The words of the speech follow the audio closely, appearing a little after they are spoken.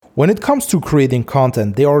When it comes to creating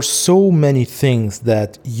content, there are so many things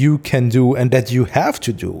that you can do and that you have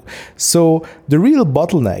to do. So the real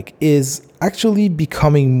bottleneck is actually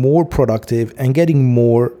becoming more productive and getting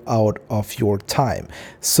more out of your time.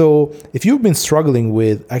 So if you've been struggling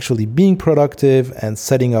with actually being productive and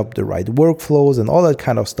setting up the right workflows and all that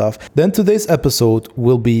kind of stuff, then today's episode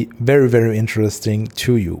will be very, very interesting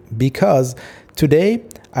to you because today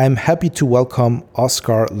I'm happy to welcome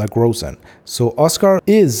Oscar Lagrosen. So Oscar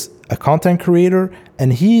is a content creator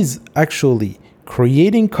and he's actually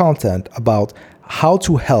creating content about how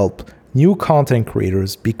to help new content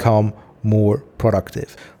creators become more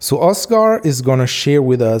productive. So Oscar is going to share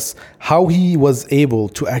with us how he was able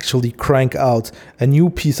to actually crank out a new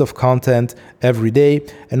piece of content every day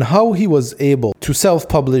and how he was able to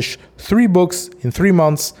self-publish 3 books in 3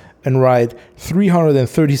 months and write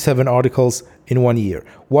 337 articles in 1 year.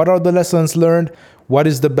 What are the lessons learned? What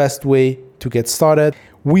is the best way to get started?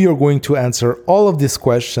 We are going to answer all of these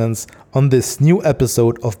questions on this new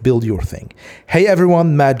episode of Build Your Thing. Hey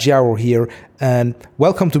everyone, Matt Giaro here, and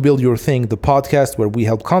welcome to Build Your Thing, the podcast where we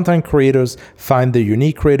help content creators find their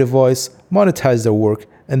unique creative voice, monetize their work,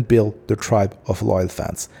 and build their tribe of loyal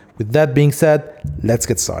fans. With that being said, let's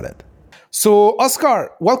get started. So,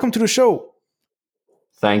 Oscar, welcome to the show.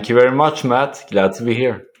 Thank you very much, Matt. Glad to be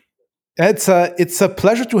here. It's a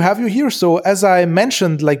pleasure to have you here. So as I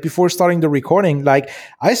mentioned, like before starting the recording, like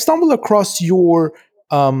I stumbled across your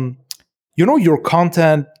your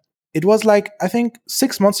content. It was like I think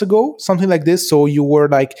 6 months ago, something like this. So you were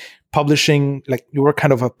like publishing, like you were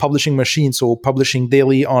kind of a publishing machine, so publishing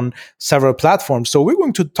daily on several platforms. So we're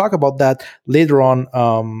going to talk about that later on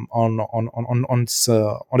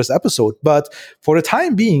this episode. But for the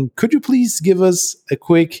time being, could you please give us a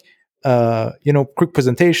quick quick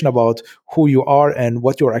presentation about who you are and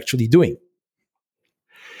what you're actually doing?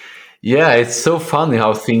 Yeah, it's so funny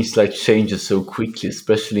how things like changes so quickly,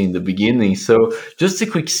 especially in the beginning. So just a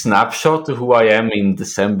quick snapshot of who I am in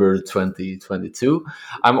December 2022.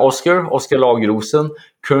 I'm Oscar Lagrosen,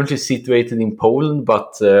 currently situated in Poland,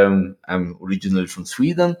 but I'm originally from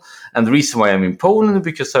Sweden. And the reason why I'm in Poland is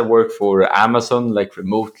because I work for Amazon, like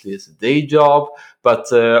remotely as a day job.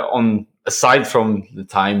 But on aside from the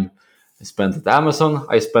time I spent at Amazon,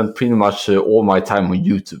 I spent pretty much all my time on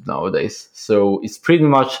YouTube nowadays. So it's pretty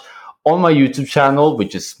much on my YouTube channel,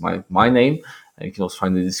 which is my name. And you can also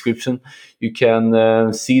find the description. You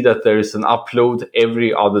can see that there is an upload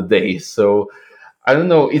every other day. So I don't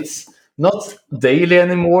know, it's not daily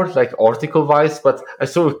anymore, like article wise, but I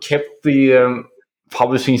sort of kept the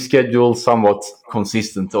publishing schedule somewhat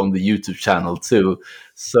consistent on the YouTube channel too.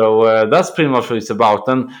 So that's pretty much what it's about.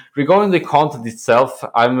 And regarding the content itself,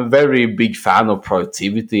 I'm a very big fan of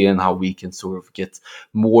productivity and how we can sort of get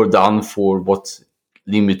more done for what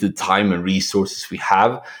limited time and resources we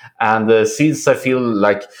have. And since I feel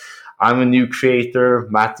like I'm a new creator,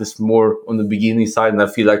 Matt is more on the beginning side, and I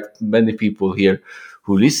feel like many people here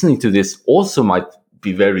who are listening to this also might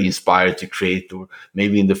be very inspired to create or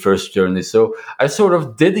maybe in the first journey. So I sort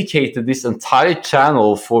of dedicated this entire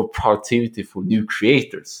channel for productivity for new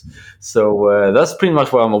creators. So that's pretty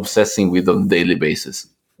much what I'm obsessing with on a daily basis.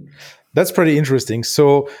 That's pretty interesting.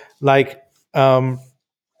 So, like,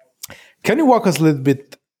 can you walk us a little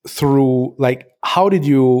bit through, like, how did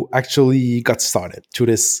you actually got started to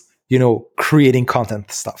this, creating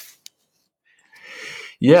content stuff?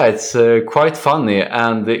 Yeah, it's quite funny,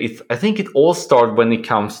 and I think it all started when it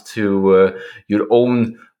comes to your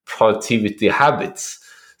own productivity habits.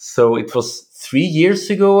 So it was 3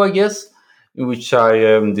 years ago, I guess, in which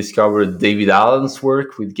I discovered David Allen's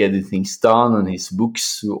work with getting things done and his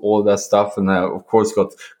books, all that stuff, and I, of course,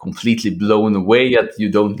 got completely blown away that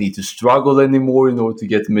you don't need to struggle anymore in order to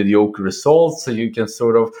get mediocre results. So you can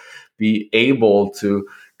sort of be able to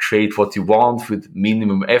create what you want with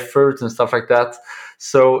minimum effort and stuff like that.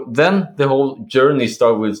 So then the whole journey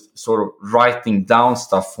started with sort of writing down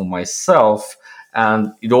stuff for myself,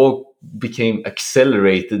 and it all became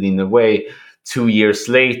accelerated in a way 2 years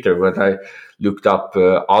later when I looked up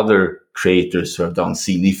other creators who have done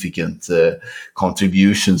significant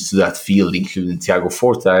contributions to that field, including Tiago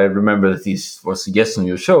Forte. I remember that he was a guest on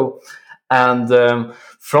your show. And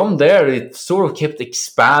from there, it sort of kept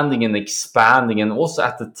expanding and expanding. And also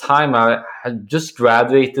at the time, I had just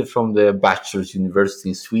graduated from the bachelor's university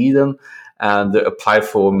in Sweden and applied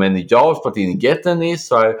for many jobs, but didn't get any.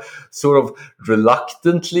 So I sort of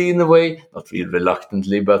reluctantly, in a way, not really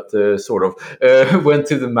reluctantly, but sort of went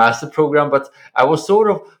to the master program. But I was sort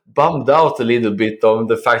of bummed out a little bit on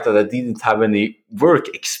the fact that I didn't have any work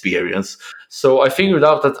experience. So I figured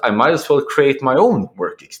out that I might as well create my own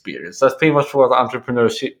work experience. That's pretty much what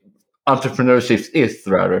entrepreneurship entrepreneurship is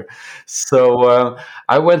rather. So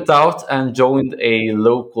I went out and joined a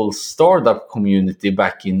local startup community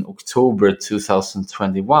back in October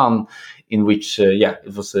 2021, in which yeah,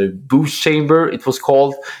 it was a boost chamber, it was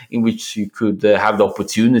called, in which you could have the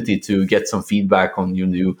opportunity to get some feedback on your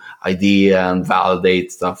new idea and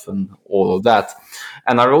validate stuff and all of that.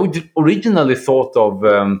 And I originally thought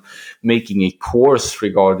of making a course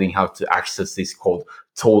regarding how to access this called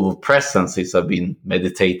total presence, since I've been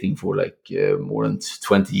meditating for like more than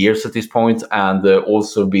 20 years at this point, and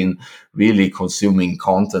also been really consuming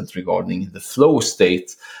content regarding the flow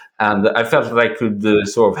state. And I felt that I could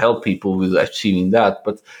sort of help people with achieving that.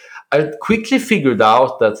 But I quickly figured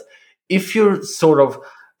out that if you're sort of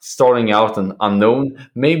starting out and unknown,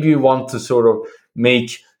 maybe you want to sort of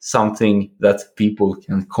make something that people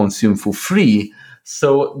can consume for free.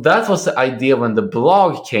 So that was the idea when the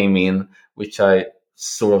blog came in, which I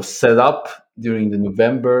sort of set up during the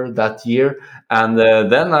November that year. And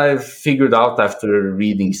then I figured out after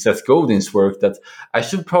reading Seth Godin's work that I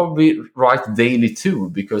should probably write daily too,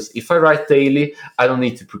 because if I write daily, I don't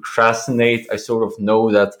need to procrastinate. I sort of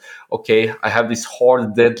know that, okay, I have this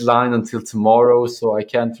hard deadline until tomorrow, so I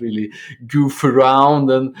can't really goof around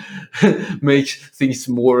and make things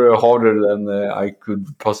more harder than I could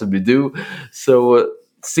possibly do. So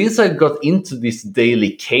since I got into this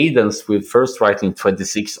daily cadence with first writing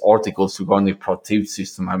 26 articles regarding the productivity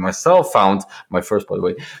system, I myself found my first, by the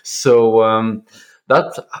way. So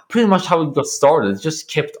that's pretty much how it got started. It just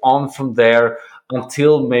kept on from there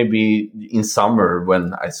until maybe in summer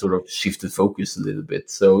when I sort of shifted focus a little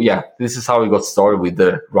bit. So yeah, this is how we got started with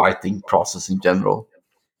the writing process in general.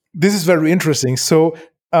 This is very interesting. So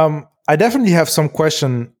I definitely have some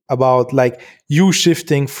question about like you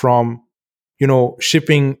shifting from,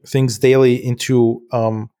 shipping things daily into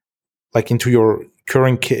like into your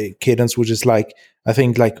current cadence, which is like I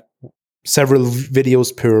think like several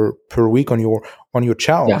videos per week on your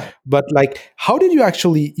channel. Yeah. But like, how did you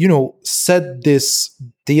actually set this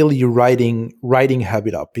daily writing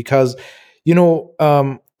habit up? Because you know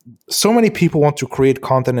so many people want to create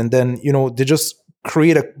content, and then they just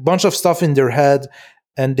create a bunch of stuff in their head,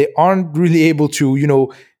 and they aren't really able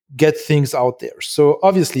to get things out there. So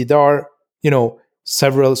obviously there are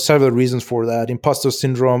several reasons for that: imposter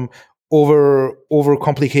syndrome, over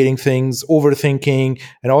complicating things, overthinking,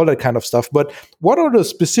 and all that kind of stuff. But what are the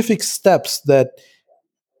specific steps that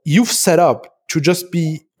you've set up to just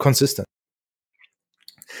be consistent?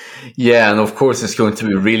 Yeah, and of course it's going to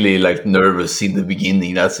be really like nervous in the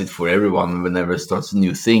beginning. That's it for everyone whenever it starts a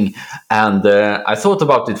new thing. And I thought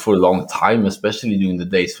about it for a long time, especially during the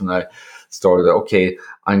days when I started. Okay,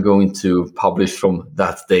 I'm going to publish from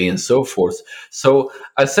that day and so forth. So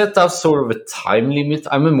I set out sort of a time limit.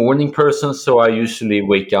 I'm a morning person, so I usually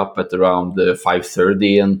wake up at around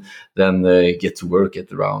 5:30 and then get to work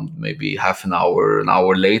at around maybe half an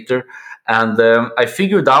hour later. And I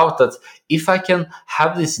figured out that if I can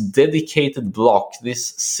have this dedicated block,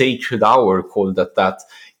 this sacred hour, called that,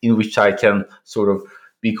 in which I can sort of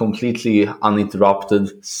be completely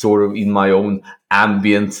uninterrupted, sort of in my own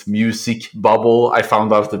ambient music bubble. I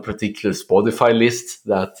found out a particular Spotify list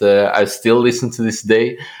that I still listen to this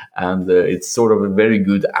day, and it's sort of a very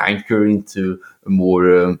good anchor into a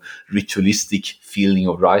more ritualistic feeling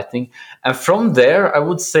of writing. And from there, I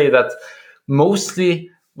would say that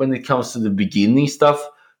mostly when it comes to the beginning stuff,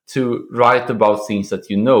 to write about things that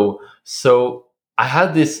you know. So I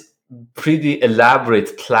had this pretty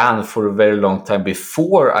elaborate plan for a very long time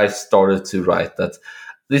before I started to write that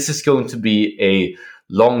this is going to be a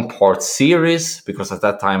long part series, because at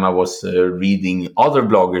that time I was reading other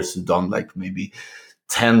bloggers who done like maybe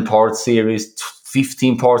 10-part series,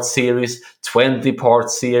 15-part series, 20-part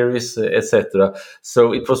series, etc.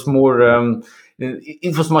 So it was more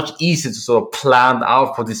it was much easier to sort of plan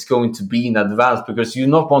out what it's going to be in advance, because you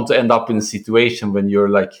not want to end up in a situation when you're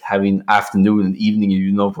like having afternoon and evening and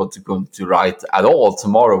you know what you're going to write at all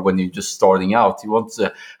tomorrow when you're just starting out. You want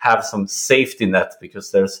to have some safety net, because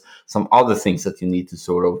there's some other things that you need to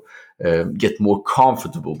sort of get more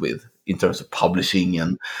comfortable with in terms of publishing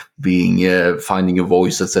and being finding a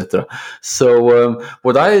voice, etc. So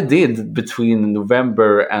what I did between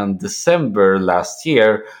November and December last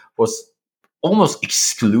year was almost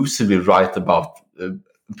exclusively write about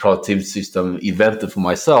productivity system invented for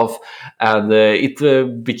myself, and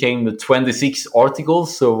it became 26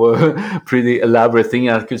 articles, so pretty elaborate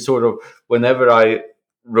thing. I could sort of, whenever I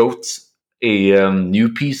wrote a new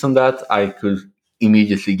piece on that, I could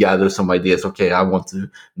immediately gather some ideas. Okay, I want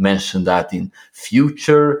to mention that in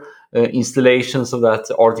future installations of that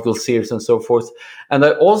article series and so forth. And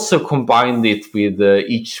I also combined it with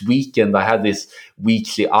each weekend I had this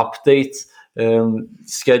weekly update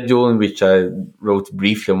schedule in which I wrote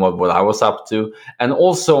briefly on what I was up to. And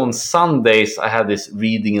also on Sundays, I had this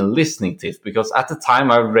reading and listening tips because at the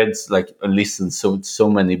time I read like and listened so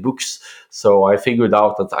many books. So I figured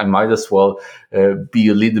out that I might as well be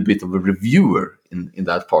a little bit of a reviewer in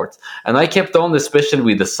that part. And I kept on, especially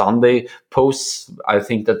with the Sunday posts. I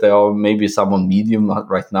think that there are maybe some on Medium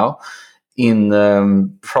right now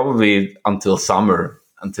in probably until summer,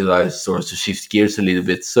 until I sort of shift gears a little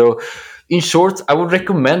bit. So, in short, I would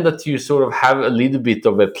recommend that you sort of have a little bit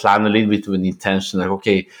of a plan, a little bit of an intention. Like,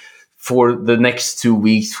 okay, for the next 2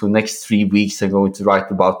 weeks, for the next 3 weeks, I'm going to write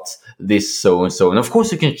about this, so and so. And of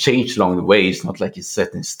course, you can change along the way. It's not like it's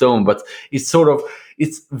set in stone, but it's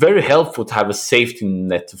very helpful to have a safety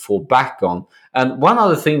net to fall back on. And one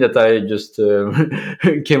other thing that I just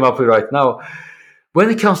came up with right now, when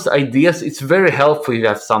it comes to ideas, it's very helpful if you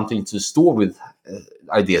have something to store with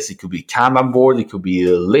ideas. It could be Kanban board, it could be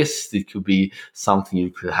a list, it could be something you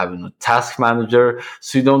could have in a task manager.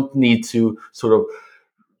 So you don't need to sort of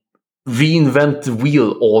reinvent the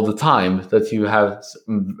wheel all the time, that you have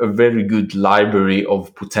a very good library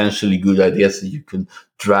of potentially good ideas that you can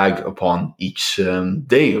drag upon each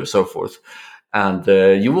day or so forth. And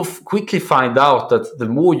you will quickly find out that the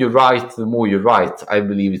more you write, the more you write. I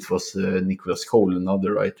believe it was Nicholas Cole,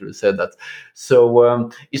 another writer, who said that. So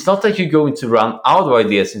it's not like you're going to run out of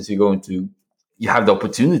ideas, since you have the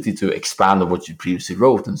opportunity to expand on what you previously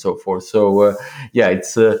wrote and so forth. So yeah,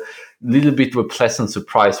 it's a little bit of a pleasant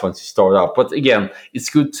surprise once you start out. But again, it's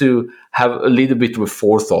good to have a little bit of a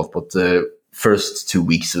forethought. But the first 2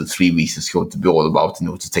 weeks or 3 weeks is going to be all about,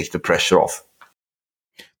 to take the pressure off.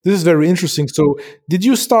 This is very interesting. So, did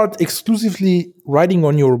you start exclusively writing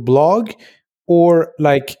on your blog, or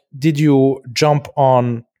like did you jump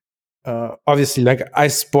on? Obviously, like I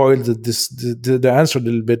spoiled the answer a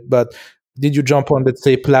little bit, but did you jump on, let's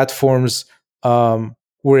say, platforms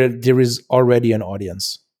where there is already an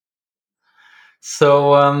audience?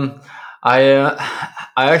 So I uh,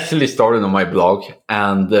 I actually started on my blog,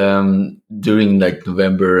 and during like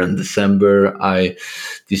November and December, I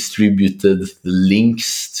distributed the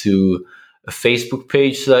links to a Facebook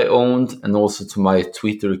page that I owned, and also to my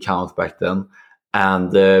Twitter account back then.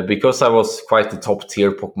 And because I was quite a top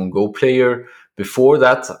tier Pokemon Go player before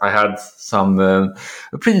that, I had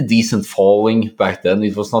a pretty decent following back then.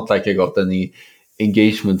 It was not like I got any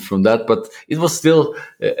engagement from that, but it was still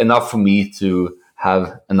enough for me to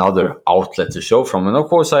have another outlet to show from. And of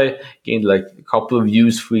course, I gained like a couple of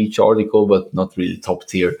views for each article, but not really top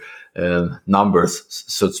tier numbers,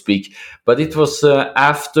 so to speak. But it was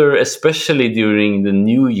after, especially during the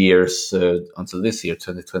New Year's until this year,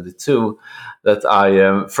 2022, that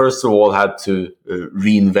I first of all had to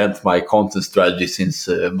reinvent my content strategy, since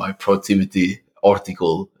my productivity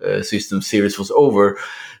article system series was over.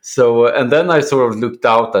 So, and then I sort of looked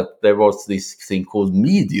out that there was this thing called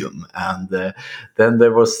Medium, and then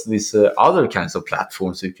there was these other kinds of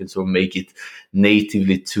platforms. You can sort of make it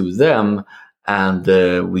natively to them. And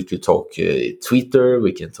we could talk Twitter,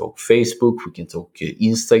 we can talk Facebook, we can talk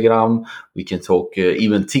Instagram, we can talk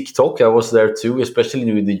even TikTok. I was there too, especially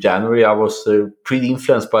in January. I was pretty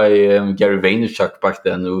influenced by Gary Vaynerchuk back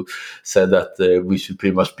then, who said that we should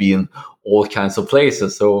pretty much be in all kinds of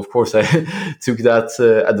places. So of course I took that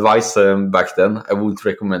advice back then. I wouldn't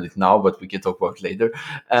recommend it now, but we can talk about it later.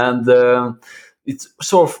 And it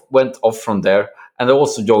sort of went off from there. And I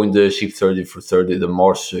also joined the Ship 30 for 30, the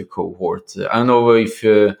Mars cohort. I don't know if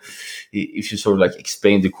you sort of like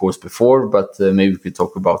explained the course before, but maybe we could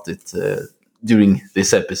talk about it during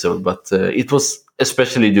this episode. But it was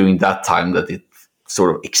especially during that time that it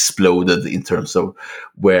sort of exploded in terms of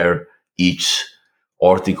where each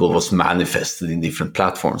article was manifested in different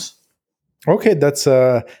platforms. Okay, that's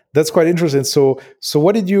quite interesting. So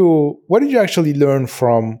what did you actually learn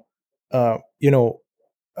from uh, you know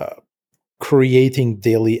uh, creating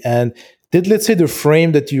daily, and did, let's say, the frame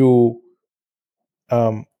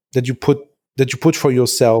um, that you put for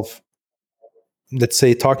yourself, let's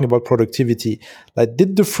say talking about productivity, like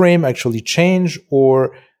did the frame actually change,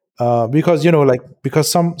 or because because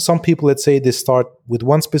some people, let's say, they start with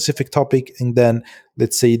one specific topic and then,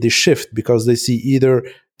 let's say, they shift because they see either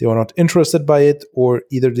they are not interested by it, or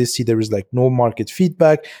either they see there is like no market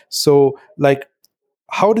feedback. So like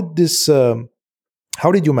how did this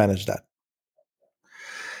how did you manage that?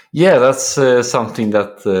 Yeah, that's something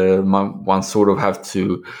that one sort of have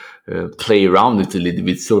to play around it a little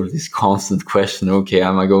bit, sort of this constant question, okay,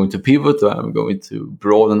 am I going to pivot, or am I going to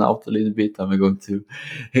broaden out a little bit, am I going to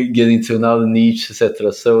get into another niche,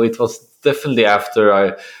 etc. So it was definitely after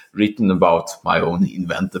I written about my own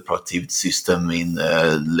invented productivity system in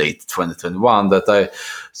late 2021 that I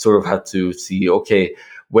sort of had to see, okay,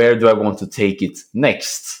 where do I want to take it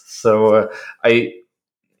next? So I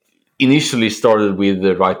initially started with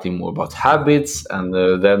writing more about habits, and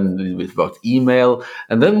then a little bit about email,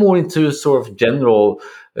 and then more into sort of general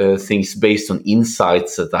things based on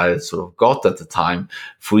insights that I sort of got at the time.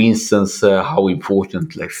 For instance, how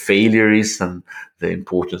important like failure is, and the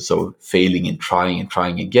importance of failing and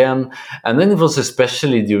trying again. And then it was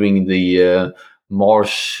especially during the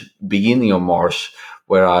beginning of March,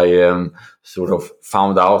 where I sort of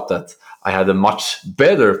found out that I had a much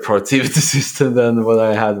better productivity system than what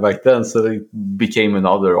I had back then. So it became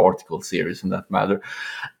another article series in that matter.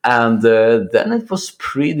 And then it was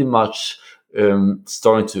pretty much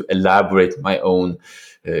starting to elaborate my own,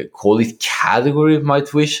 call it category, if you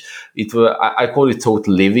might wish. I call it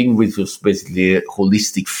total living, which was basically a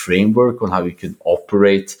holistic framework on how you can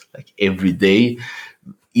operate like every day,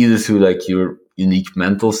 either through like your unique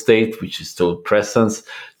mental state, which is total presence,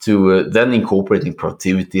 to then incorporating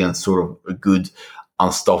productivity and sort of a good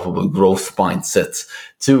unstoppable growth mindset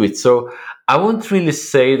to it. So I wouldn't really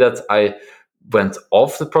say that I went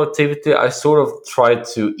off the productivity. I sort of tried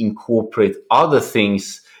to incorporate other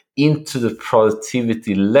things into the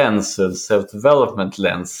productivity lens and self-development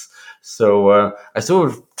lens. So I sort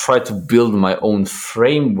of tried to build my own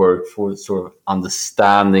framework for sort of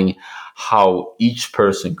understanding how each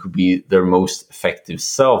person could be their most effective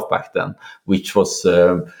self back then, which was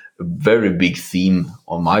a very big theme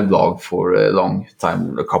on my blog for a long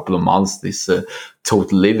time, a couple of months, this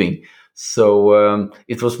total living. So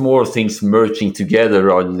it was more things merging together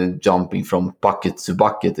rather than jumping from bucket to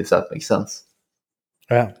bucket, if that makes sense.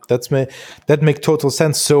 Yeah, that make total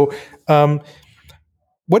sense. So,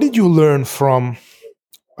 what did you learn from,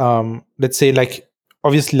 let's say, like,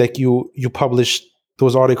 obviously, like you published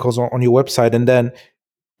those articles on your website, and then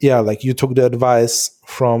yeah, like you took the advice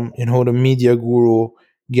from the media guru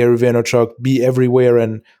Gary Vaynerchuk, be everywhere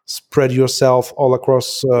and spread yourself all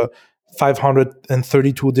across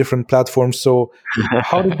 532 different platforms. So,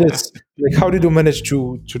 how did this? Like, how did you manage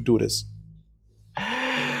to do this?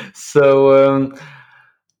 So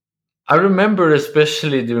I remember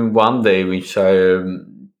especially during one day, which I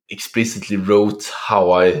explicitly wrote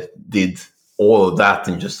how I did all of that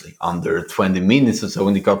in just like under 20 minutes or so,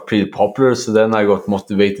 and it got pretty popular. So then I got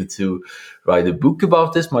motivated to write a book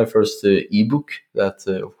about this, my first ebook. That,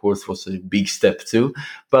 of course, was a big step too.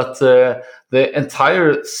 But the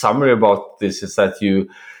entire summary about this is that you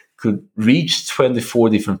could reach 24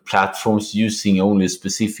 different platforms using only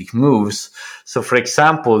specific moves. So, for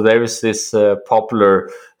example, there is this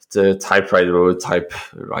popular typewriter or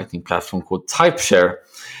typewriting platform called TypeShare,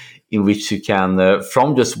 in which you can,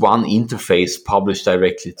 from just one interface, publish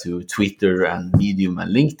directly to Twitter and Medium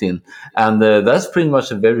and LinkedIn. And that's pretty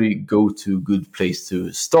much a very go-to good place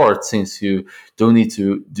to start, since you don't need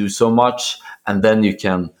to do so much. And then you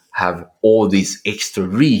can have all these extra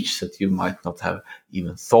reach that you might not have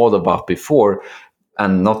even thought about before,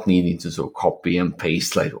 and not needing to sort of copy and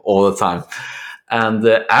paste like all the time. And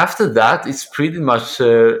after that, it's pretty much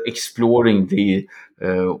exploring the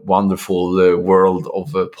wonderful world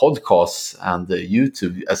of podcasts and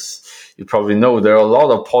YouTube. As you probably know, there are a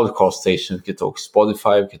lot of podcast stations. You can talk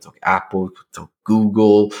Spotify, you can talk Apple, you can talk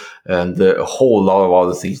Google, and a whole lot of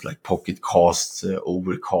other things like Pocket Casts,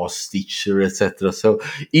 Overcast, Stitcher, etc. So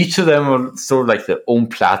each of them are sort of like their own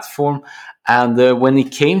platform. And when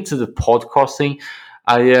it came to the podcasting,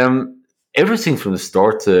 I everything from the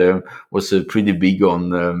start was pretty big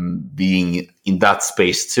on being in that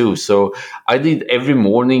space too. So I did every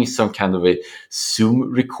morning some kind of a Zoom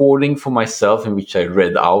recording for myself, in which I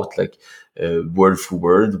read out like word for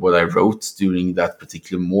word what I wrote during that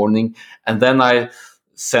particular morning, and then I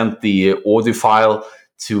sent the audio file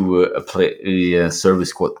to a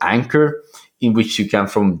service called Anchor, in which you can,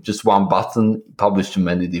 from just one button, publish to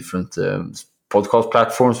many different podcast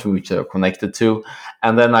platforms which they are connected to.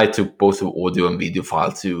 And then I took both the audio and video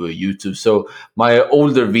file to YouTube. So my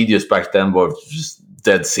older videos back then were just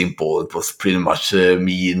dead simple. It was pretty much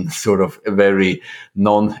me in sort of a very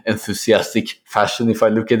non-enthusiastic fashion, if I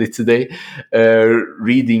look at it today,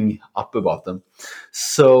 reading up about them.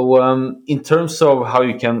 So in terms of how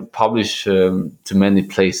you can publish to many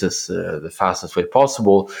places the fastest way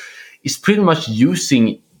possible, is pretty much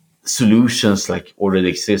using solutions like already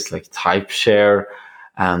exist, like TypeShare,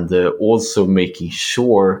 and also making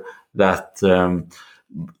sure that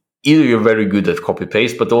either you're very good at copy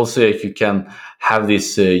paste, but also if you can have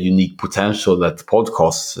this unique potential that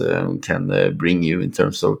podcasts can bring you in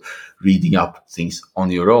terms of reading up things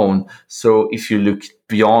on your own. So if you look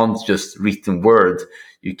beyond just written word,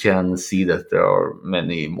 you can see that there are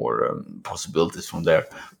many more possibilities from there.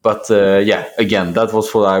 But yeah, again, that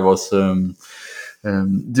was what I was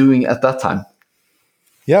doing at that time.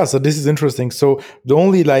 Yeah, so this is interesting. So the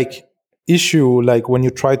only like issue, like when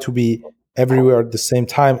you try to be everywhere at the same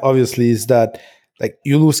time, obviously, is that like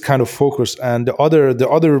you lose kind of focus. And the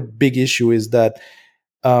other big issue is that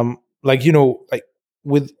like like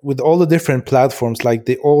with all the different platforms, like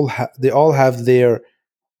they all have their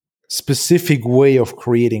specific way of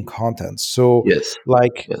creating content. So Yes,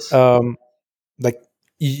 like yes. like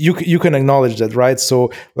you can acknowledge that, right?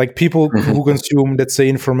 So like people who consume, let's say,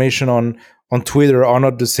 information on Twitter are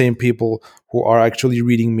not the same people who are actually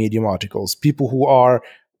reading Medium articles. People who are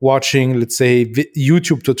watching, let's say,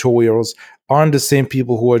 YouTube tutorials aren't the same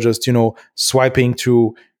people who are just swiping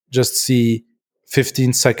to just see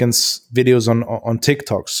 15 seconds videos on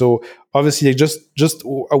TikTok. So obviously, like, just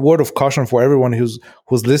a word of caution for everyone who's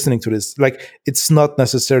listening to this. Like, it's not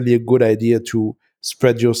necessarily a good idea to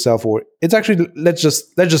spread yourself, or it's actually, let's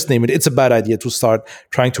just name it, it's a bad idea to start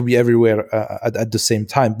trying to be everywhere at the same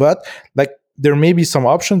time. But like, there may be some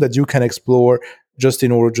option that you can explore just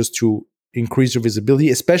in order just to increase your visibility,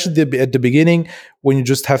 especially at the beginning, when you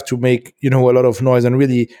just have to make a lot of noise and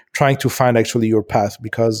really trying to find actually your path.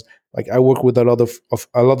 Because like, I work with a lot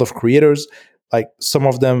of creators. Like, some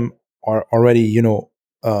of them are already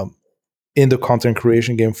um, in the content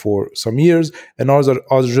creation game for some years, and others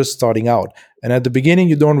are just starting out. And at the beginning,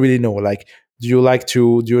 you don't really know, like, do you like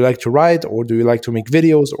to write, or do you like to make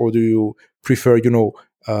videos, or do you prefer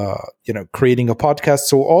creating a podcast?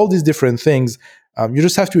 So all these different things, you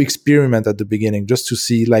just have to experiment at the beginning, just to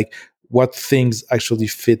see like what things actually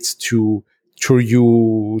fits to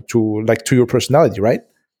you, to your personality, right?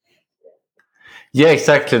 Yeah,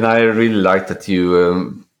 exactly. And I really like that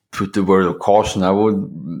you put the word of caution. I would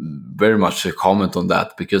very much comment on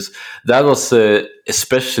that, because that was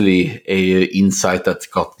especially a insight that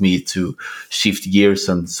got me to shift gears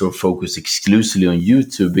and sort of focus exclusively on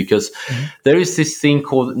YouTube, because Mhm. there is this thing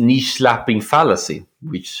called niche slapping fallacy,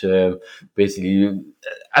 which basically,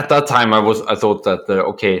 at that time I thought that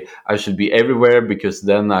okay, I should be everywhere, because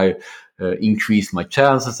then I increase my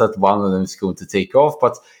chances that one of them is going to take off.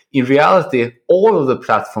 But in reality, all of the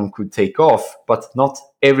platform could take off, but not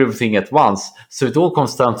everything at once. So it all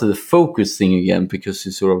comes down to the focus thing again, because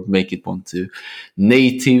you sort of make it want to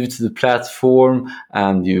native to the platform,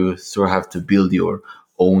 and you sort of have to build your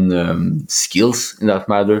own skills in that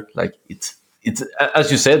matter. Like, it's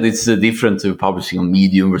as you said, it's different to publishing on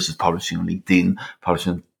Medium versus publishing on LinkedIn,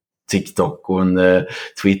 publishing on TikTok, on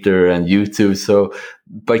Twitter and YouTube. So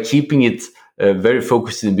by keeping it very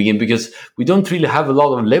focused in the beginning, because we don't really have a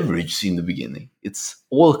lot of leverage in the beginning. It's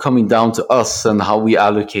all coming down to us and how we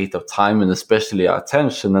allocate our time, and especially our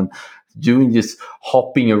attention. And doing this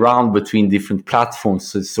hopping around between different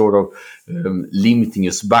platforms is sort of limiting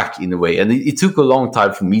us back in a way. And it took a long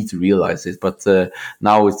time for me to realize it, but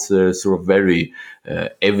now it's sort of very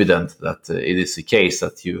evident that it is the case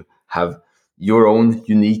that you have your own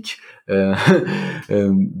unique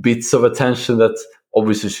bits of attention that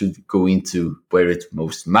obviously should go into where it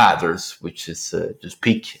most matters, which is just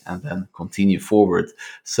pick and then continue forward.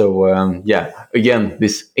 So yeah, again,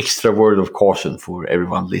 this extra word of caution for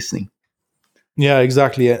everyone listening. Yeah,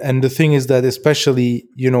 exactly. And the thing is that, especially,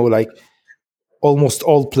 like, almost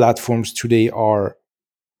all platforms today are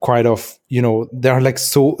quite of, there are like,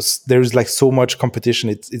 so there's like so much competition.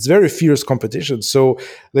 It's very fierce competition. So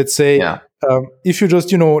let's say, Yeah. if you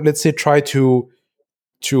just, let's say, try to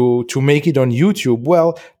make it on YouTube,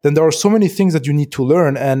 well, then there are so many things that you need to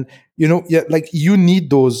learn. And yeah, like, you need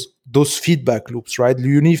those feedback loops, right?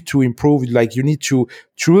 You need to improve. Like, you need to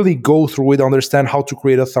truly go through it, understand how to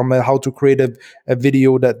create a thumbnail, how to create a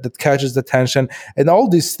video that catches the attention, and all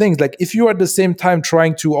these things. Like, if you are at the same time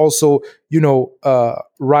trying to also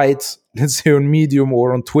write, let's say, on Medium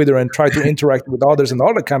or on Twitter, and try to interact with others and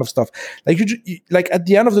all that kind of stuff, like, like, at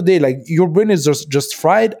the end of the day, like, your brain is just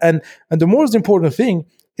fried. And the most important thing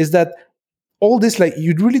is that all this, like,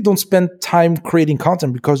 you really don't spend time creating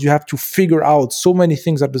content, because you have to figure out so many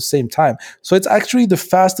things at the same time. So it's actually the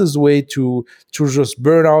fastest way to just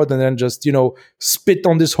burn out, and then just spit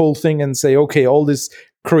on this whole thing and say, okay, all this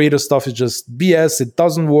creative stuff is just BS, it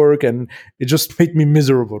doesn't work, and it just made me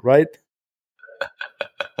miserable, right?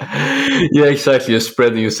 Yeah, exactly. You're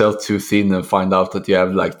spreading yourself too thin and find out that you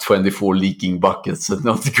have like 24 leaking buckets and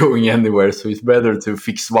not going anywhere. So it's better to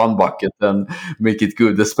fix one bucket than make it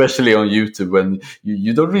good, especially on YouTube when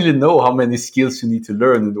you don't really know how many skills you need to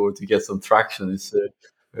learn in order to get some traction. It's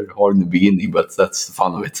very hard in the beginning, but that's the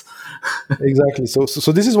fun of it. Exactly. So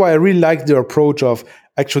this is why I really like the approach of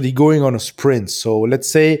actually going on a sprint. So let's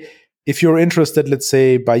say if you're interested, let's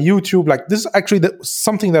say by YouTube, like this is actually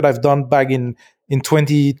something that I've done back in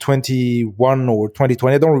 2021 or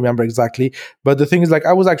 2020. I don't remember exactly, but the thing is, like,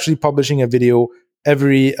 I was actually publishing a video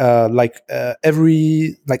every like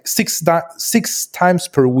six times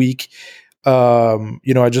per week.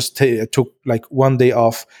 I just took like one day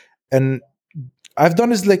off, and I've done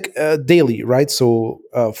this like daily, right? So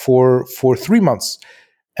for 3 months,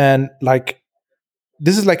 and like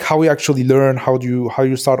this is like how we actually learn. How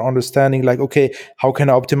you start understanding, like, okay, how can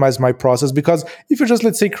I optimize my process? Because if you're just,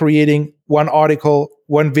 let's say, creating one article,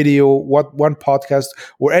 one video, one podcast,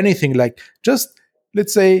 or anything, like, just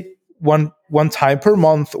let's say one time per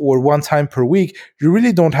month or one time per week, you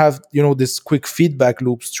really don't have this quick feedback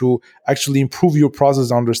loops to actually improve your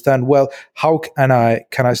process, understand, well, how can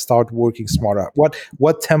I start working smarter, what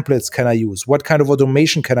templates can I use, what kind of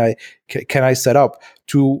automation can I set up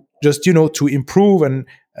to just to improve and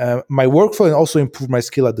my workflow, and also improve my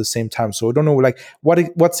skill at the same time. So I don't know, like,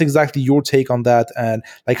 what's exactly your take on that, and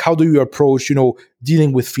like how do you approach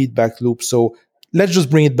dealing with feedback loops? So let's just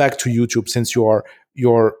bring it back to YouTube, since you're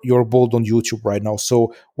bold on YouTube right now.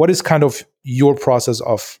 So what is kind of your process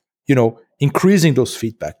of increasing those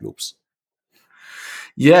feedback loops?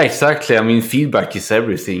 Yeah, exactly. I mean, feedback is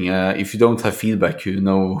everything. If you don't have feedback, you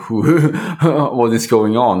know who what is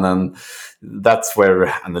going on, and that's where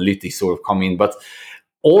analytics sort of come in. But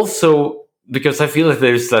also, because I feel like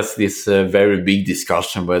there's this very big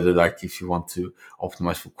discussion whether, like, if you want to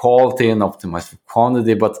optimize for quality and optimize for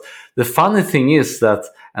quantity. But the funny thing is that,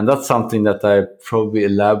 and that's something that I probably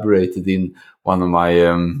elaborated in one of my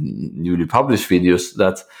newly published videos,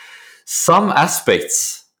 that some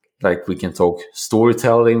aspects, like, we can talk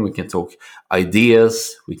storytelling, we can talk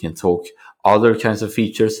ideas, we can talk other kinds of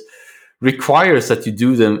features, requires that you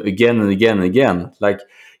do them again and again and again. Like,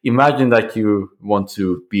 imagine that you want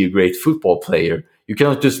to be a great football player. You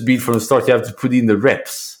cannot just be from the start. You have to put in the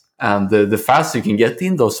reps. And the faster you can get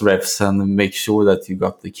in those reps and make sure that you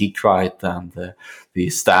got the kick right and the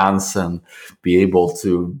stance, and be able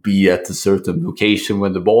to be at a certain location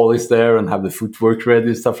when the ball is there and have the footwork ready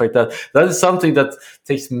and stuff like that. That is something that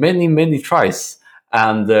takes many, many tries.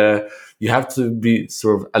 And you have to be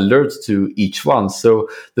sort of alert to each one. So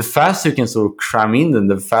the faster you can sort of cram in, and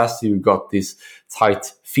the faster you got these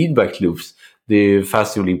tight feedback loops, the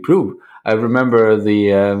faster you'll improve. I remember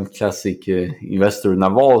the classic investor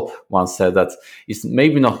Naval once said that it's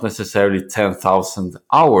maybe not necessarily 10,000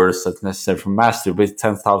 hours that's necessary for mastery, but it's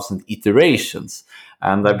 10,000 iterations.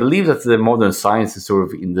 And I believe that the modern science is sort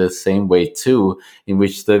of in the same way too, in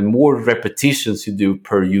which the more repetitions you do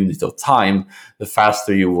per unit of time, the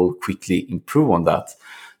faster you will quickly improve on that.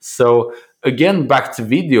 So again, back to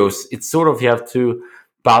videos, it's sort of, you have to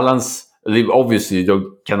balance. Obviously,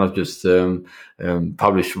 you cannot just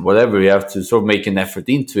publish whatever. You have to sort of make an effort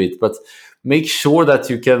into it, but make sure that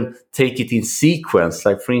you can take it in sequence.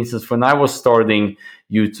 Like, for instance, when I was starting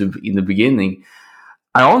YouTube in the beginning,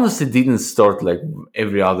 I honestly didn't start like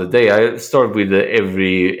every other day. I started with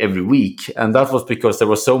every week, and that was because there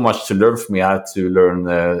was so much to learn for me. I had to learn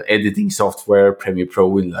editing software, Premiere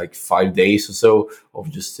Pro, in like 5 days or so of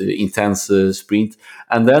just intense sprint.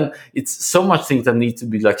 And then it's so much things that need to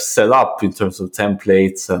be like set up in terms of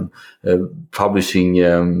templates and publishing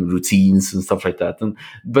routines and stuff like that. And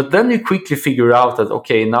but then you quickly figure out that,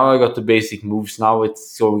 okay, now I got the basic moves. Now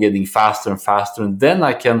it's sort of getting faster and faster, and then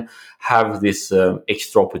I can have this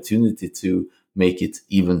extra opportunity to make it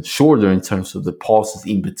even shorter in terms of the pauses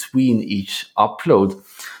in between each upload.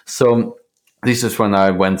 So this is when I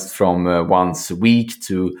went from once a week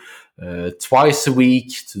to twice a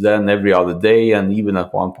week, to then every other day, and even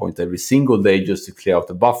at one point every single day, just to clear out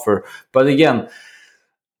the buffer. But again,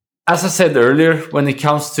 as I said earlier, when it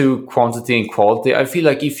comes to quantity and quality, I feel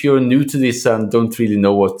like if you're new to this and don't really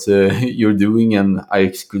know what you're doing, and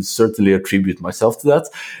I could certainly attribute myself to that,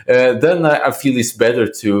 then I feel it's better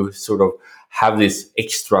to sort of have this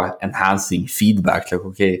extra enhancing feedback. Like,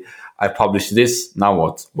 okay, I published this, now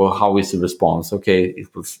what? Well, how is the response? Okay,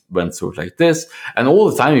 went sort of like this. And all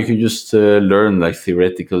the time you can just learn, like,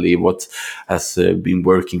 theoretically what has been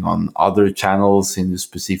working on other channels in a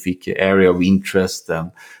specific area of interest,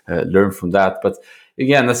 and learn from that. But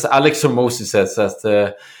again, as Alex Hormozy says,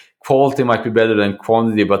 that quality might be better than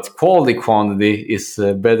quantity, but quantity is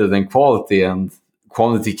better than quality, and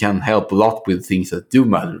quantity can help a lot with things that do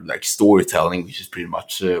matter, like storytelling, which is pretty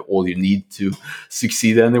much all you need to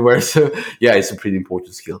succeed anywhere. So yeah, it's a pretty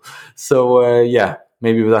important skill. So yeah,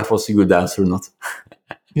 maybe that was a good answer or not.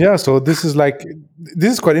 Yeah, so this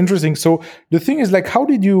is quite interesting. So the thing is, like, how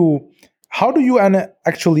do you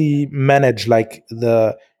actually manage like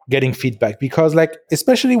the getting feedback? Because like,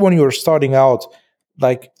 especially when you're starting out,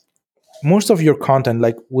 like most of your content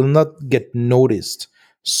like will not get noticed.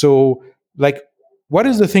 So like, what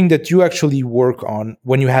is the thing that you actually work on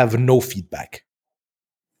when you have no feedback,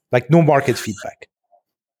 like no market feedback?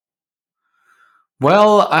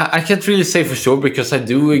 Well, I can't really say for sure because I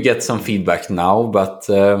do get some feedback now, but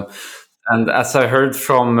and as I heard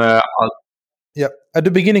from Yeah, at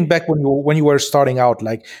the beginning, back when you were starting out,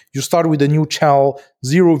 like you start with a new channel,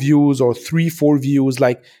 0 views or 3 4 views,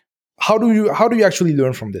 like how do you actually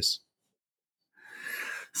learn from this?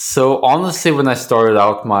 So honestly, when I started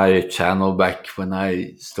out my channel back when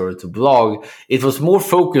I started to blog, it was more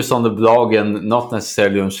focused on the blog and not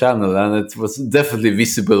necessarily on channel. And it was definitely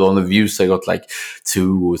visible on the views. I got like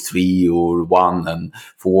 2 or 3 or 1 and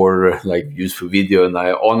 4 like views per video. And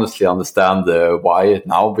I honestly understand why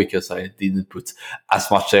now, because I didn't put as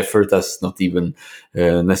much effort as not even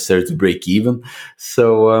necessary to break even.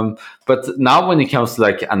 So, but now when it comes to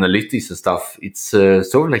like analytics and stuff, it's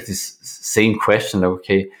sort of like this same question. Like,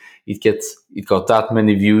 okay, it got that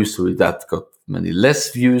many views, or that got many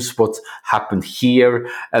less views. What happened here?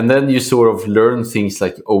 And then you sort of learn things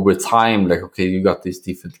like over time. Like, okay, you got these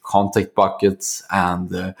different contact buckets,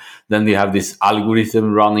 and then you have this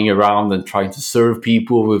algorithm running around and trying to serve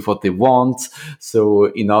people with what they want. So,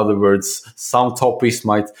 in other words, some topics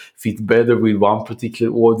might fit better with one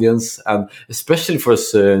particular audience, and especially for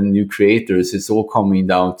us new creators, it's all coming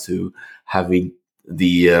down to having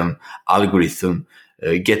the algorithm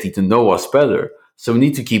getting to know us better. So we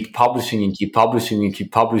need to keep publishing and keep publishing and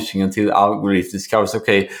keep publishing until the algorithm discovers,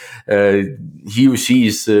 okay, he or she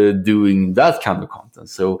is doing that kind of content.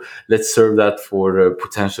 So let's serve that for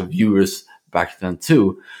potential viewers back then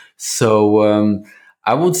too. So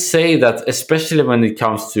I would say that especially when it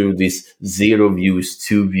comes to this 0 views,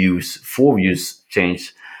 2 views, 4 views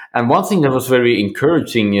change. And one thing that was very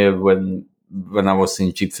encouraging when I was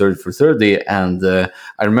in Cheap 30 for 30, and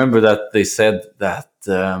I remember that they said that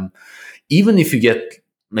even if you get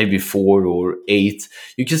maybe 4 or 8,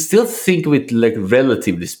 you can still think of it like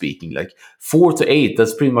relatively speaking, like 4 to 8.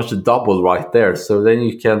 That's pretty much a double right there. So then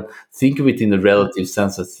you can think of it in a relative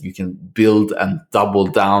sense that you can build and double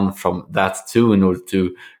down from that too in order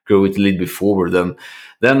to grow it a little bit forward. And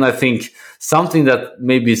then I think something that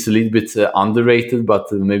maybe is a little bit underrated,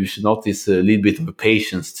 but maybe should not, is a little bit of a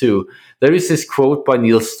patience too. There is this quote by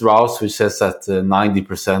Neil Strauss which says that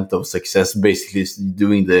 90% of success basically is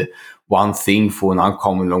doing the one thing for an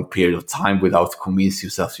uncommon long period of time without convincing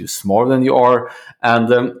yourself you're smarter than you are.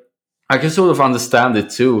 And I can sort of understand it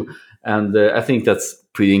too. And I think that's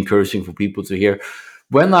pretty encouraging for people to hear.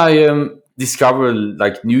 When I discover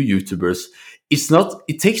like new YouTubers,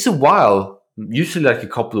 it takes a while, usually like a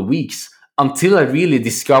couple of weeks, until I really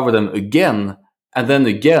discover them again and then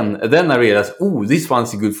I realize, oh, this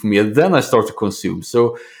one's good for me, and then I start to consume.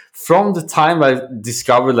 So from the time I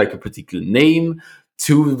discovered like a particular name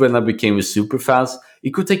to when I became a super fan, it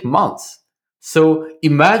could take months. So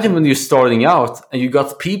imagine when you're starting out and you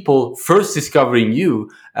got people first discovering you,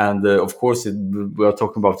 and of course we are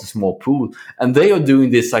talking about a small pool, and they are doing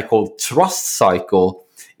this I call trust cycle,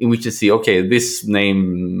 in which you see, okay, this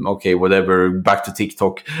name, okay, whatever, back to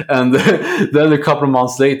TikTok, and then a couple of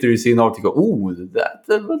months later you see an article, oh, that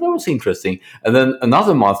was interesting, and then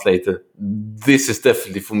another month later, this is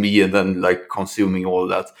definitely for me, and then like consuming all of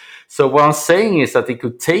that. So what I'm saying is that it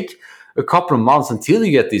could take a couple of months until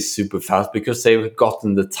you get this super fast, because they've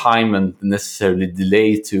gotten the time and the necessarily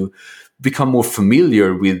delay to become more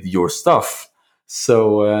familiar with your stuff.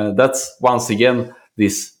 So that's once again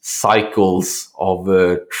these cycles of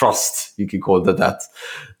trust, you can call that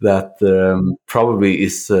probably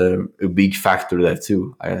is a big factor there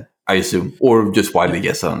too. I assume, or just widely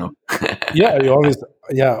guess. I don't know. Yeah, you always,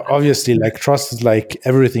 yeah, obviously, like trust is like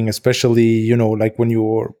everything, especially like when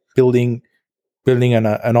you're building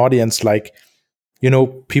an audience, like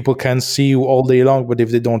people can see you all day long, but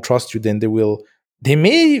if they don't trust you, then they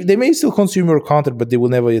may still consume your content, but they will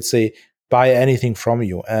never, let's say, buy anything from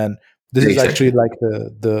you. And this is actually Exactly.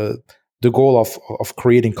 like the goal of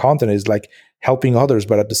creating content, is like helping others,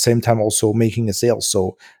 but at the same time also making a sale.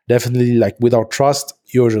 So definitely, like, without trust,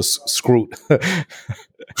 you're just screwed.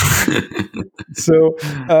 So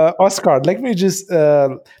Oscar, let me just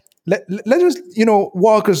Let us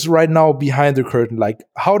walk us right now behind the curtain. Like,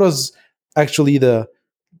 how does actually the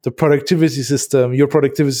productivity system, your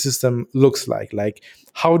productivity system, looks like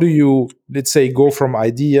how do you, let's say, go from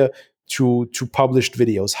idea to published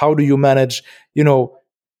videos? How do you manage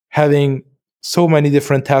having so many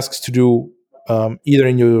different tasks to do, either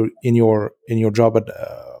in your job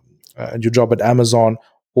at Amazon,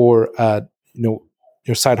 or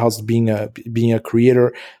your side hustle, being a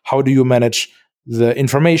creator? How do you manage the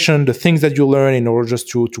information, the things that you learn in order just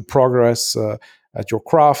to progress at your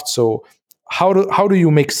craft? So how do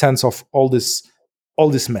you make sense of all this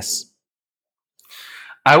mess?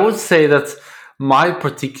 I would say that my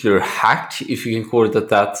particular hack, if you can call it at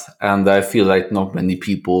that, and I feel like not many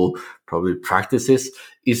people probably practice this,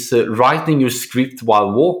 is writing your script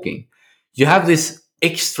while walking. You have this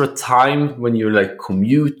extra time when you're like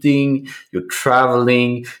commuting, you're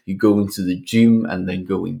traveling, you go into the gym and then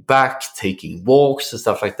going back, taking walks and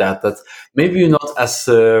stuff like that. That maybe you're not as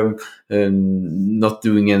not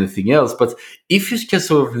doing anything else, but if you can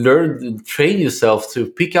sort of learn, train yourself to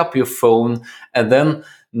pick up your phone and then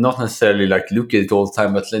not necessarily like look at it all the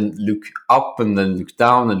time, but then look up and then look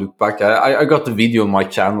down and look back. I got a video on my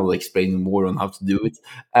channel explaining more on how to do it,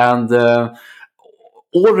 and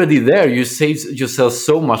already there you save yourself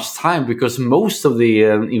so much time, because most of the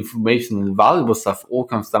information and valuable stuff all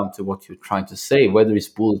comes down to what you're trying to say, whether it's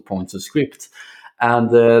bullet points or script. And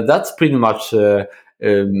that's pretty much a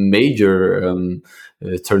major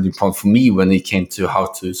turning point for me when it came to how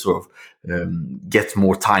to sort of get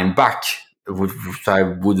more time back, which I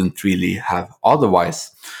wouldn't really have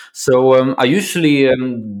otherwise. So I usually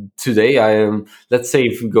today let's say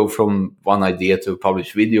if we go from one idea to a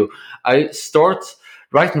published video, I start.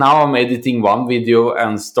 Right now, I'm editing one video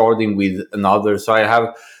and starting with another. So I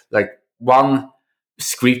have like one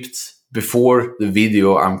script before the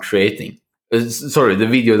video I'm creating. Sorry, the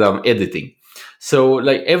video that I'm editing. So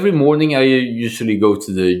like every morning, I usually go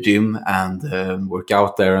to the gym and work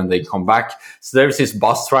out there, and then come back. So there's this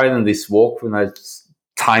bus ride and this walk when I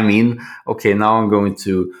time in. Okay, now I'm going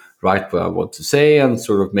to write what I want to say and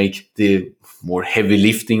sort of make the more heavy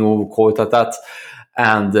lifting, or we'll call it at that,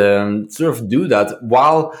 and sort of do that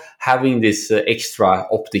while having this extra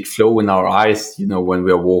optic flow in our eyes, when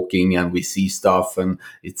we are walking and we see stuff and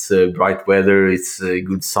it's bright weather, it's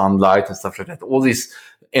good sunlight and stuff like that. All these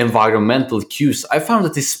environmental cues, I found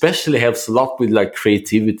that especially helps a lot with like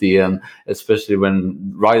creativity, and especially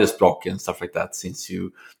when writer's block and stuff like that, since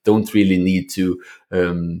you don't really need to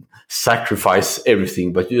sacrifice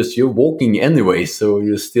everything, but you're walking anyway, so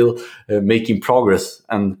you're still making progress.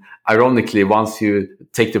 And ironically, once you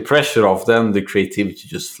take the pressure off, then the creativity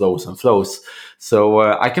just flows and flows. So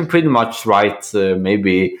I can pretty much write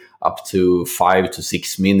maybe up to 5 to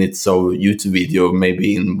 6 minutes of YouTube video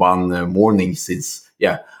maybe in one morning, since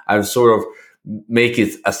I've sort of make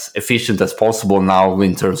it as efficient as possible now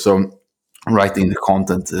in terms of writing the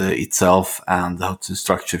content itself and how to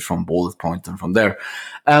structure from bullet point and from there.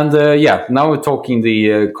 And now we're talking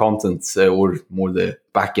the content or more the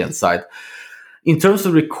backend side. In terms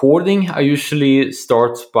of recording, I usually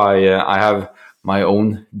start by I have my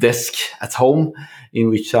own desk at home in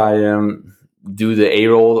which I do the A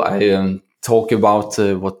roll. I talk about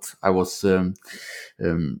what I was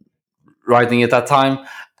writing at that time,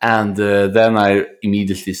 and then I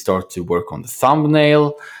immediately start to work on the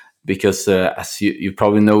thumbnail, because as you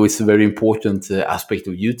probably know, it's a very important aspect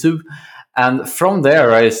of YouTube. And from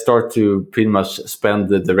there, I start to pretty much spend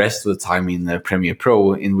the rest of the time in Premiere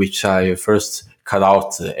Pro, in which I first cut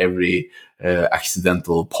out every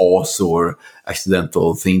accidental pause or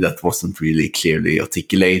accidental thing that wasn't really clearly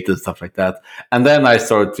articulated, stuff like that. And then I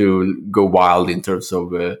start to go wild in terms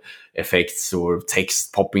of effects or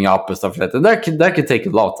text popping up and stuff like that. And that can take a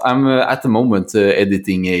lot. I'm at the moment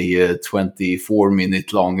editing a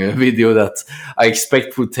 24-minute long video that I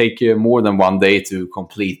expect would take more than one day to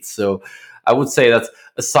complete. So I would say that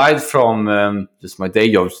aside from just my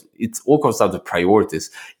day jobs, it all comes down to priorities.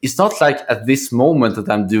 It's not like at this moment that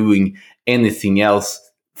I'm doing anything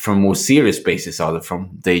else from more serious basis other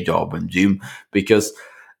from day job and gym, because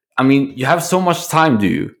I mean, you have so much time, do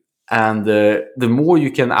you? And the more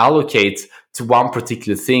you can allocate to one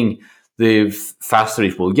particular thing, the faster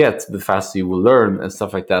it will get, the faster you will learn and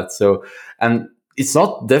stuff like that. So, and it's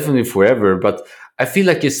not definitely forever, but I feel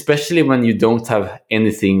like especially when you don't have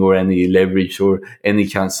anything or any leverage or any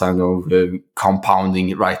kind of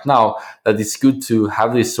compounding right now, that it's good to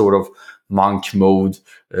have this sort of monk mode,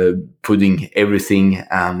 putting everything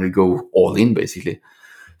and go all in basically.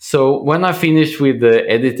 So when I finish with the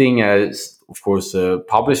editing, of course,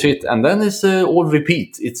 publish it, and then it's all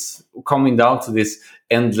repeat. It's coming down to this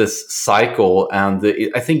endless cycle. And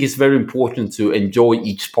I think it's very important to enjoy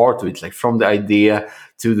each part of it, like from the idea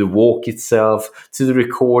to the walk itself, to the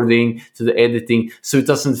recording, to the editing. So it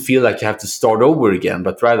doesn't feel like you have to start over again,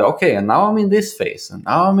 but rather, okay, and now I'm in this phase, and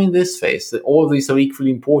now I'm in this phase. All these are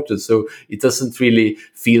equally important. So it doesn't really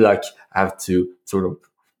feel like I have to sort of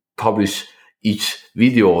publish each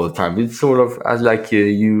video all the time. It's sort of as like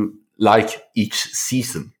you like each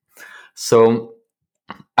season. So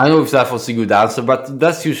I don't know if that was a good answer, but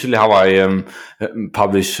that's usually how I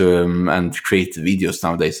publish and create videos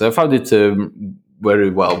nowadays. So I found it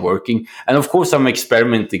very well working. And of course, I'm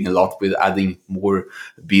experimenting a lot with adding more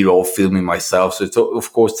B-roll filming myself. So it,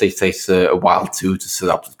 of course, it takes a while too to set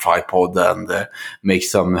up the tripod and make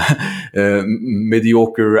some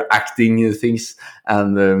mediocre acting things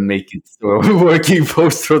and make it working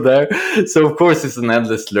post from there. So of course, it's an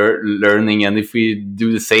endless learning. And if we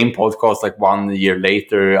do the same podcast like 1 year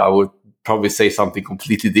later, I would probably say something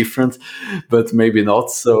completely different, but maybe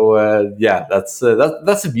not. So yeah, that's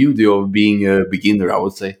the beauty of being a beginner, I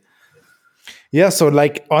would say. Yeah, so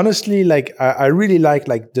like honestly, like I really like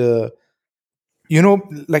the, you know,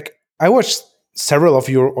 like I watched several of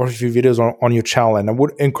your videos on your channel, and I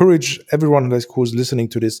would encourage everyone who's listening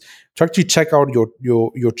to this to actually check out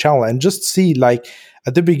your channel and just see, like,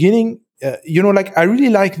 at the beginning, you know, like I really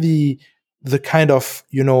like the kind of,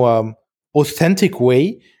 you know, authentic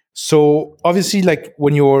way. So obviously, like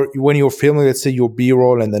when you're filming, let's say your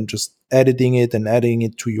B-roll, and then just editing it and adding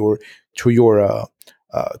it to your to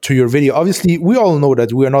your video. Obviously, we all know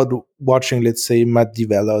that we are not watching, let's say, Matt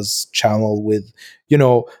Divella's channel with, you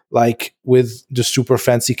know, like with the super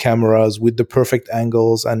fancy cameras, with the perfect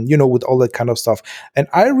angles, and, you know, with all that kind of stuff. And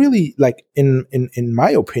I really like, in my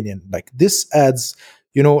opinion, like this adds,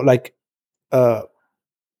 you know, like uh,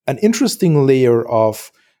 an interesting layer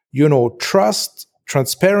of, you know, trust,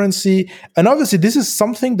 transparency. And obviously this is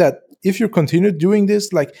something that if you continue doing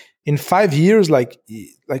this, like in 5 years, like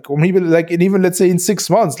or maybe like, and even let's say in 6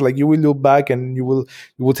 months, like you will look back and you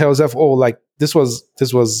will tell yourself, oh, like this was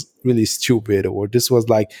really stupid, or this was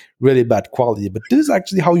like really bad quality. But this is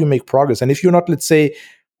actually how you make progress. And if you're not, let's say,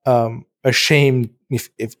 ashamed, if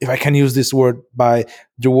I can use this word, by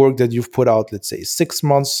the work that you've put out, let's say 6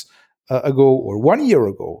 months ago or 1 year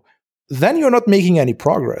ago, then you're not making any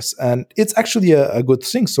progress, and it's actually a good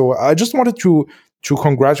thing. So I just wanted to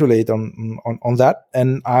congratulate on that,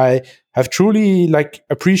 and I have truly like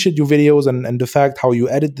appreciate your videos, and the fact how you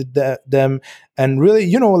edited them, and really,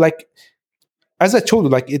 you know, like as I told you,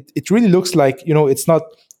 like it really looks like, you know, it's not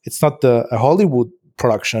a Hollywood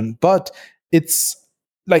production, but it's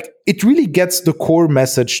like it really gets the core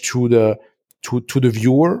message to to the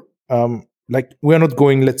viewer. Like we're not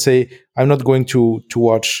going, let's say, I'm not going to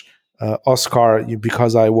watch Oscar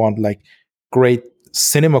because I want like great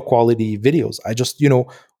cinema quality videos. I just, you know,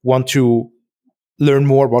 want to learn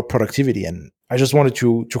more about productivity, and I just wanted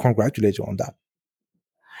to congratulate you on that.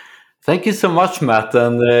 Thank you so much, Matt.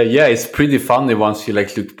 And yeah, it's pretty funny once you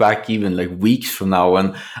like look back even like weeks from now.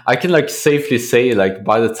 And I can like safely say, like,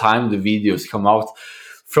 by the time the videos come out,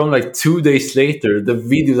 from like 2 days later, the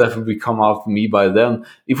video that will be come out for me by then,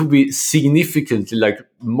 it will be significantly like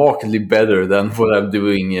markedly better than what I'm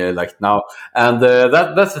doing like now. And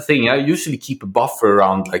that's the thing. I usually keep a buffer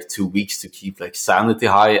around like 2 weeks to keep like sanity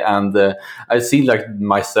high. And I see like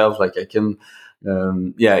myself, like I can,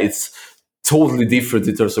 yeah, it's totally different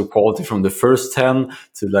in terms of quality from the first 10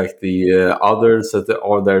 to like the others that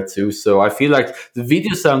are there too. So I feel like the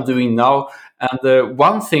videos that I'm doing now, and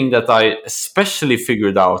one thing that I especially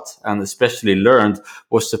figured out and especially learned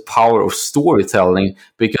was the power of storytelling.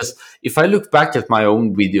 Because if I look back at my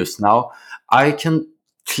own videos now, I can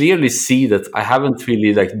clearly see that I haven't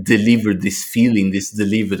really like delivered this feeling, this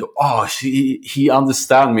delivered, oh, he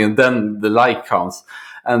understand me, and then the like counts.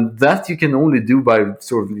 And that you can only do by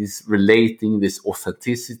sort of this relating, this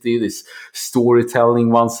authenticity, this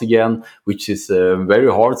storytelling once again, which is very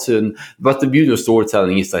hard to. But the beauty of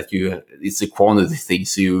storytelling is that it's a quantity thing,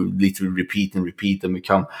 so you literally repeat and repeat and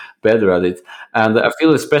become better at it. And I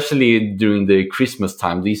feel especially during the Christmas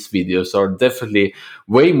time, these videos are definitely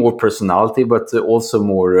way more personality, but also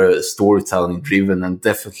more storytelling driven, and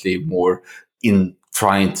definitely more in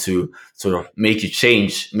trying to sort of make a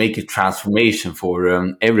change, make a transformation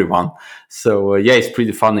for everyone. So yeah, it's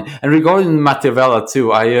pretty funny. And regarding Machiavella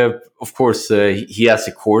too, I of course he has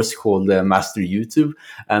a course called Master YouTube,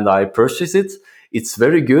 and I purchased it. it's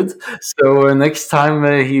very good. So next time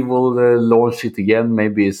he will launch it again,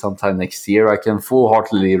 maybe sometime next year, I can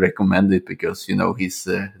full-heartedly recommend it because he's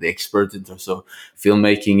the expert in terms of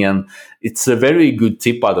filmmaking, and it's a very good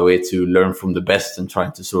tip, by the way, to learn from the best and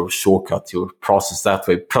trying to sort of shortcut your process that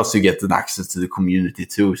way. Plus, you get an access to the community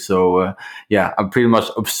too. So yeah, I'm pretty much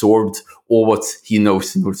absorbed all what he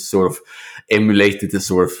knows in order to sort of emulate it as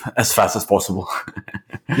sort of as fast as possible.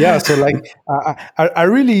 Yeah, so like I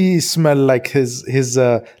really smell like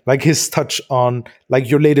his touch on like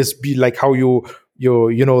your latest beat, like how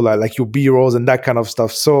like your B rolls and that kind of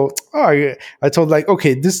stuff. So I thought like,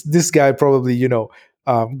 okay, this guy probably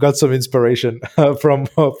got some inspiration from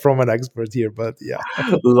an expert here. But yeah.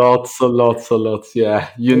 Lots and lots and lots. Yeah,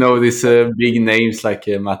 these big names like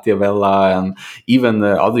Mattia and even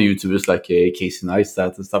other YouTubers like Casey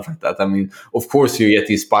Neistat and stuff like that. I mean, of course, you get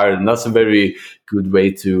inspired, and that's a very good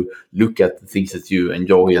way to look at the things that you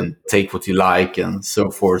enjoy and take what you like and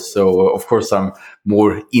so forth. So, of course, I'm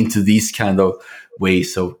more into these kind of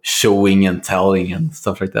ways of showing and telling and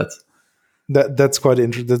stuff like that. That's quite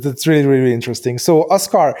interesting. That's really, really interesting. So,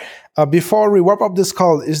 Oscar, before we wrap up this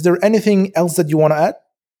call, is there anything else that you want to add?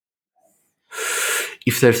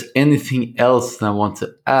 If there's anything else that I want to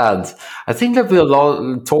add, I think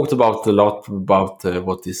that talked about a lot about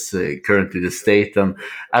what is currently the state, and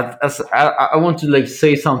as I want to like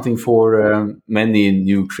say something for many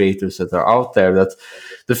new creators that are out there, that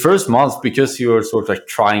the first month, because you're sort of like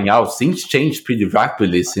trying out, things change pretty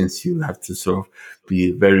rapidly since you have to sort of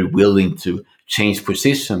be very willing to change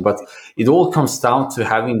position. But it all comes down to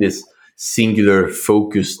having this singular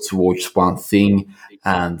focus towards one thing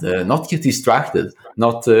and not get distracted,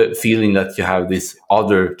 not feeling that you have these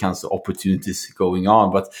other kinds of opportunities going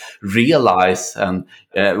on, but realize, and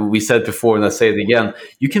we said before and I say it again,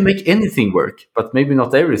 you can make anything work, but maybe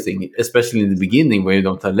not everything, especially in the beginning where you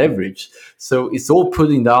don't have leverage. So it's all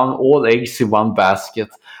putting down all eggs in one basket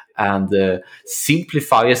and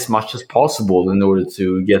simplify as much as possible in order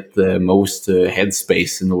to get the most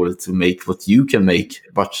headspace in order to make what you can make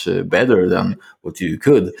much better than what you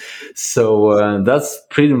could. So that's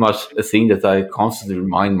pretty much a thing that I constantly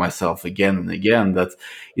remind myself again and again, that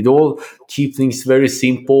it all keep things very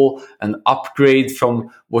simple and upgrade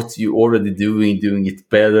from what you're already doing it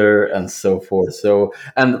better and so forth. So,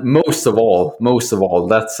 and most of all,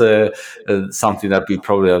 that's something that we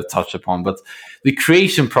probably have touched upon, but the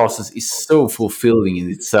creation process is so fulfilling in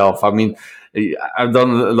itself. I mean, I've done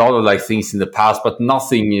a lot of like things in the past, but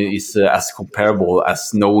nothing is as comparable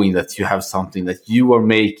as knowing that you have something that you are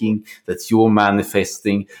making, that you're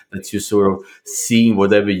manifesting, that you're sort of seeing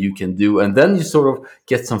whatever you can do, and then you sort of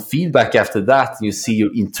get some feedback after that, and you see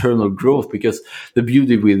your internal growth. Because the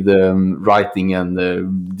beauty with writing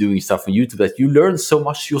and doing stuff on YouTube, that you learn so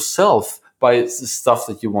much yourself by the stuff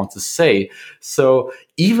that you want to say. So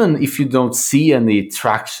even if you don't see any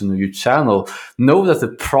traction on your channel, know that the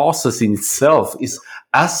process in itself is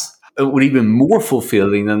as or even more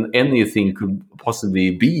fulfilling than anything could possibly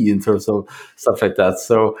be in terms of stuff like that.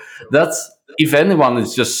 So that's, if anyone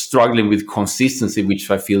is just struggling with consistency, which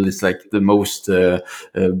I feel is like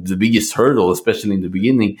the biggest hurdle, especially in the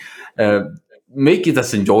beginning, make it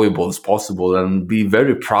as enjoyable as possible and be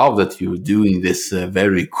very proud that you're doing this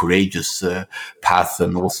very courageous path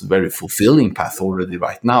and also very fulfilling path already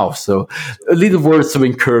right now. So a little words of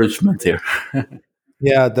encouragement here.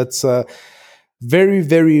 Yeah, that's very,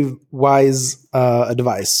 very wise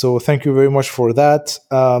advice. So thank you very much for that.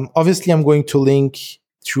 Obviously, I'm going to link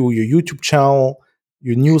to your YouTube channel,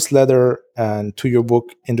 your newsletter, and to your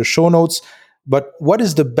book in the show notes. But what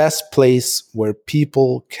is the best place where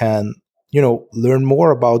people can, learn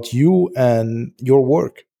more about you and your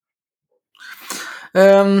work?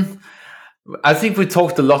 um, I think we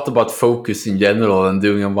talked a lot about focus in general and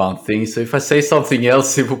doing on one thing. So if I say something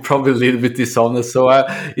else, it will probably a little bit dishonest. So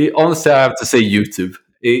honestly, I have to say YouTube.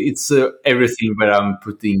 It's everything where I'm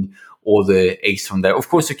putting all the eggs from there. Of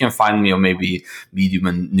course, you can find me on maybe Medium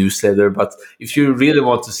and newsletter. But if you really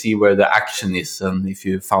want to see where the action is and if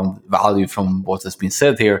you found value from what has been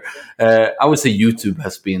said here, I would say YouTube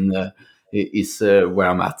has been. Is where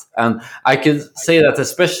I'm at, and I can say that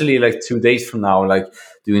especially like 2 days from now, like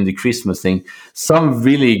doing the Christmas thing, some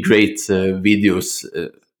really great videos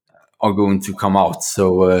are going to come out.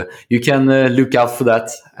 So you can look out for that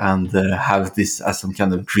and have this as some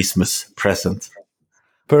kind of Christmas present.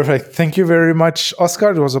 Perfect. Thank you very much,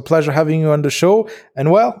 Oscar. It was a pleasure having you on the show. And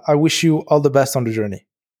well, I wish you all the best on the journey.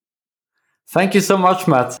 Thank you so much,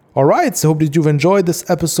 Matt. All right, so hope that you've enjoyed this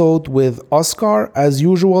episode with Oscar. As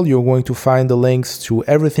usual, you're going to find the links to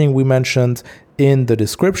everything we mentioned in the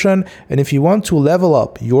description. And if you want to level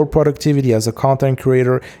up your productivity as a content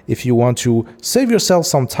creator, if you want to save yourself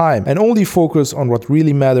some time and only focus on what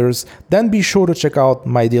really matters, then be sure to check out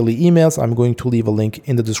my daily emails. I'm going to leave a link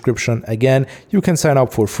in the description. Again, you can sign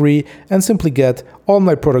up for free and simply get all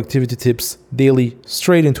my productivity tips daily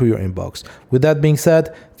straight into your inbox. With that being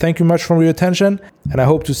said, thank you much for your attention, and I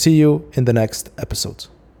hope to see you in the next episode.